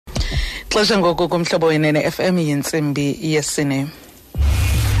Xesha ngoku kumhlobo wenene FM yintsimbi yesine.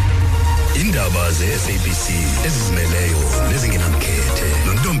 Indaba ze-SABC ezizimeleyo nezingenamkhethe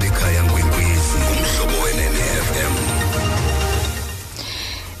noNtombekaya kwezi kumhlobo wenene FM.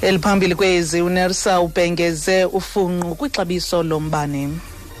 Eliphambili kwezi uNERSA ubhengeze ufunqu kwixabiso lombane.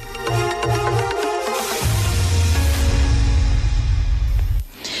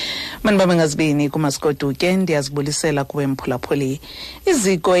 Manibambe ngazibini kumasikoduke ndiyazibulisela kuwe mphulaphuli.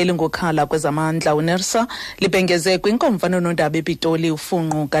 Iziko elingukhala kwezamandla uNERSA libhengeze kwinkomfa noonondaba ePitoli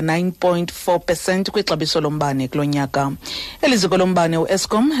ufunqu ka9.4% kwixabiso lombane kulo nyaka. Eliziko lombane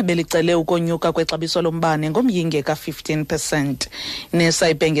uEskom belicele ukonyuka kwexabiso lombane ngomyinge ka15%. NERSA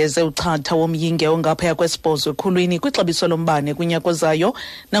ibhengeze uchatha womyinge ongaphaya kwesibhozo ekhulwini kwixabiso lombane kunyaka ozayo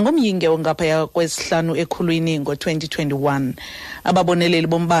nangomyinge ongaphaya kwesihlanu ekhulwini ngo-2021. Ababoneleli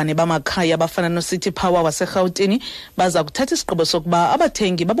bombane makhaya abafana noCity Power waseGauteng baza kuthatha isigqibo sokuba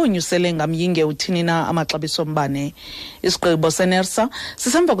abathengi babonyusele ngamyinge uthini na amaxabiso ombane. Isigqibo seNERSA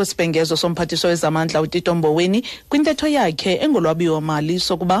sisemva kwesibhengezo somphathiswa wezamandla uTito Mboweni kwintetho yakhe engolwabiwo-mali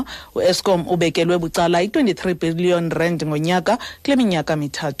sokuba uEskom ubekelwe bucala i-23 billion rand ngonyaka kule minyaka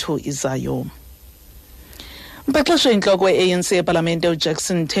mithathu izayo. Mpexesho intloko we-ANC epalamente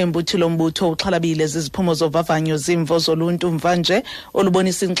uJackson Thembu uthi lo mbutho uxhalabile ziziphumo zovavanyo zimvo zoluntu mvanje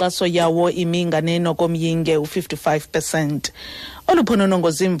olubonisa inkxaso yawo imi nganeno komyinge u-55%.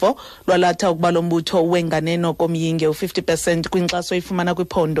 Oluphononongo zimvo lwalatha ukuba lo mbutho wenganeno komyinge u-50% kwinkxaso ifumana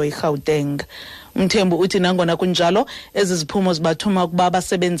kwiphondo iGauteng. Mthembu uthi nangona kunjalo ezi ziphumo zibathuma ukuba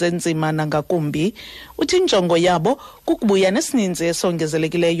basebenze nzima nangakumbi. Uthi injongo yabo kukubuya nesininzi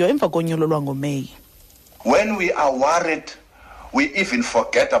esongezelekileyo emva konyulo lwangoMeyi. When we are worried, we even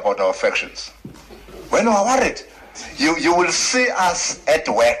forget about our factions. When we are worried, you will see us at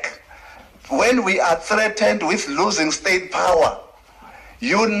work. When we are threatened with losing state power,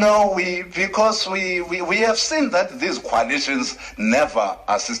 you know, because we have seen that these coalitions never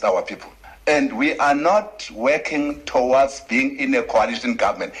assist our people. And we are not working towards being in a coalition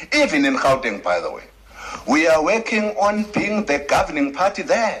government, even in Gauteng, by the way. We are working on being the governing party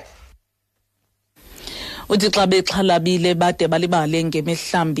there. Uthi xa bexhalabile bade balibale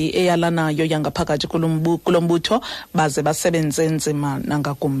ngemihlambi eyalanayo yangaphakathi kulo mbutho baze basebenze nzima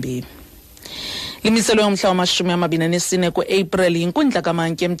nangakumbi. Limiselwe umhla wama-24 ku-April yinkundla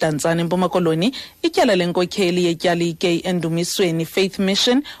kamantyi eMdantsane eMpuma Koloni ityala lenkokheli yetyalike endumisweni Faith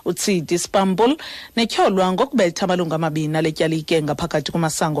Mission uTsidi Spambul netyholwa ngokubetha amalungu amabini aletyalike ngaphakathi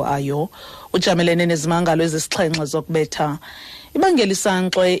kumasango ayo. Ujamelene nezimangalo ezisixhenxe zokubetha.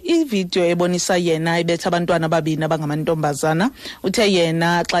 Ibangelisanxwe ivideo ebonisa yena ebetha abantwana ababini abangamantombazana. Uthe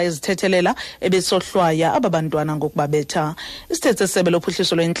yena xa ezithethelela ebesohlwaya aba bantwana ngokubabetha. Isithethe sebe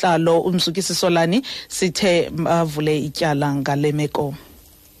lophuhliso lwentlalo uMzukisi Solani sithe bavule ityala ngale meko.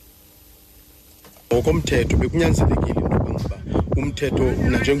 Ngokomthetho bekunyanzelekile into ngaba umthetho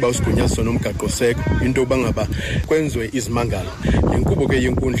nanjengoba usigunyaziso nomgaqo seko into bangaba kwenziwe izimangalo. Inkqubo ke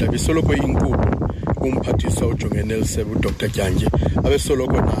yenkundla besoloko inkqubo umphathiswa ujongene elisebe uDr Dyantyi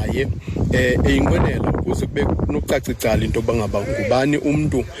abesoloko naye eyinqwenela ukuze kube nokucacicala into bangaba ngubani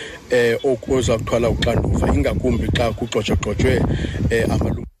umuntu oza kuthwala uxanduva ingakumbi xa kuxoxwe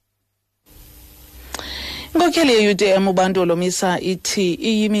amalungu. Inkokheli ye-UDM ubantu olomisa ithi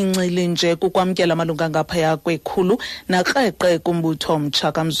iyimincili nje kukwamkela amalungu angaphaya kwekhulu nakrexe kumbutho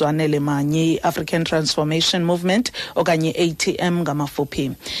omtsha kaMzwanele Manyi African Transformation Movement okanye ATM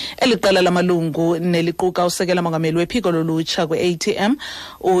ngamafuphi. Eli qela lamalungu neliquka usekela mongameli wephiko lolutsha kwe-ATM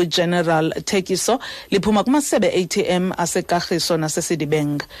uGeneral Thekiso liphuma kumasebe ATM aseKagiso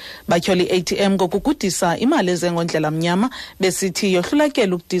naseSidibeng. Batyholi ATM ngokugudisa imali ezengondlela mnyama besithi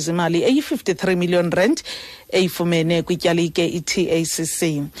yohlulakela ukudiza imali eyi-53 million rand eyifumene kwityalike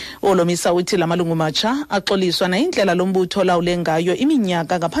iTACC. Olomisa uthi lamalungu matsha axoliswa na indlela lombutho lawule ngayo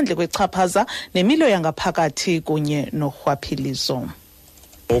iminyaka ngaphandle kwechaphaza nemilo yangaphakathi kunye norhwaphilizo.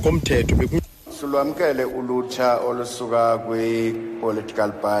 Ngokomthetho sulwamkele ulutsha olusuka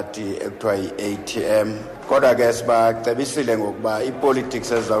kwi-political party ekuthiwa yi-ATM. Kodwa ke sibacebisile ngokuba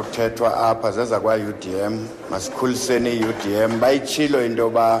i-politics ezizawuthethwa apha zeza kwa-UDM masikhuliseni i-UDM. Bayitshilo into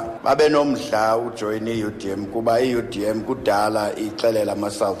yoba babe nomdla ujoyina i-UDM kuba i-UDM kudala ixelela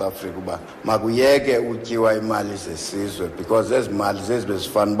ama-South Africa uba makuyeke utyiwa imali zesizwe because ezi mali zezi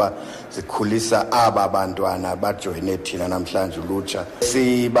bezifana uba zikhulisa aba bantwana bajoyine thina namhlanje ulutsha.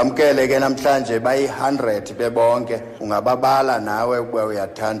 Sibamkele ke namhlanje bayi-100 bebonke. Ungababala nawe ukuba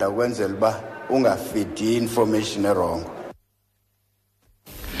uyathanda ukwenzela uba ungafidi information wrong.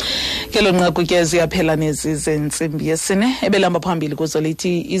 Kelo nqaku ke ziyaphela nezi zentsimbi yesine ebelamba phambili kuzo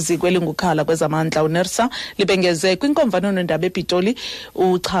lithi iziko elingukhala kwezamandla uNERSA libhengeze kwinkomfa noonondaba ePitoli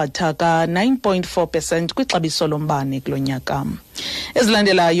uchatha ka 9.4% kwixabiso lombane kulo nyaka.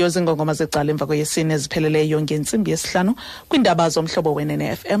 Ezilandelayo zingongoma zecala emva kweyesine ezipheleleyo ngentsimbi yesihlanu kwindaba zomhlobo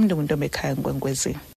weNFM ndinguntombekhaya kwezi.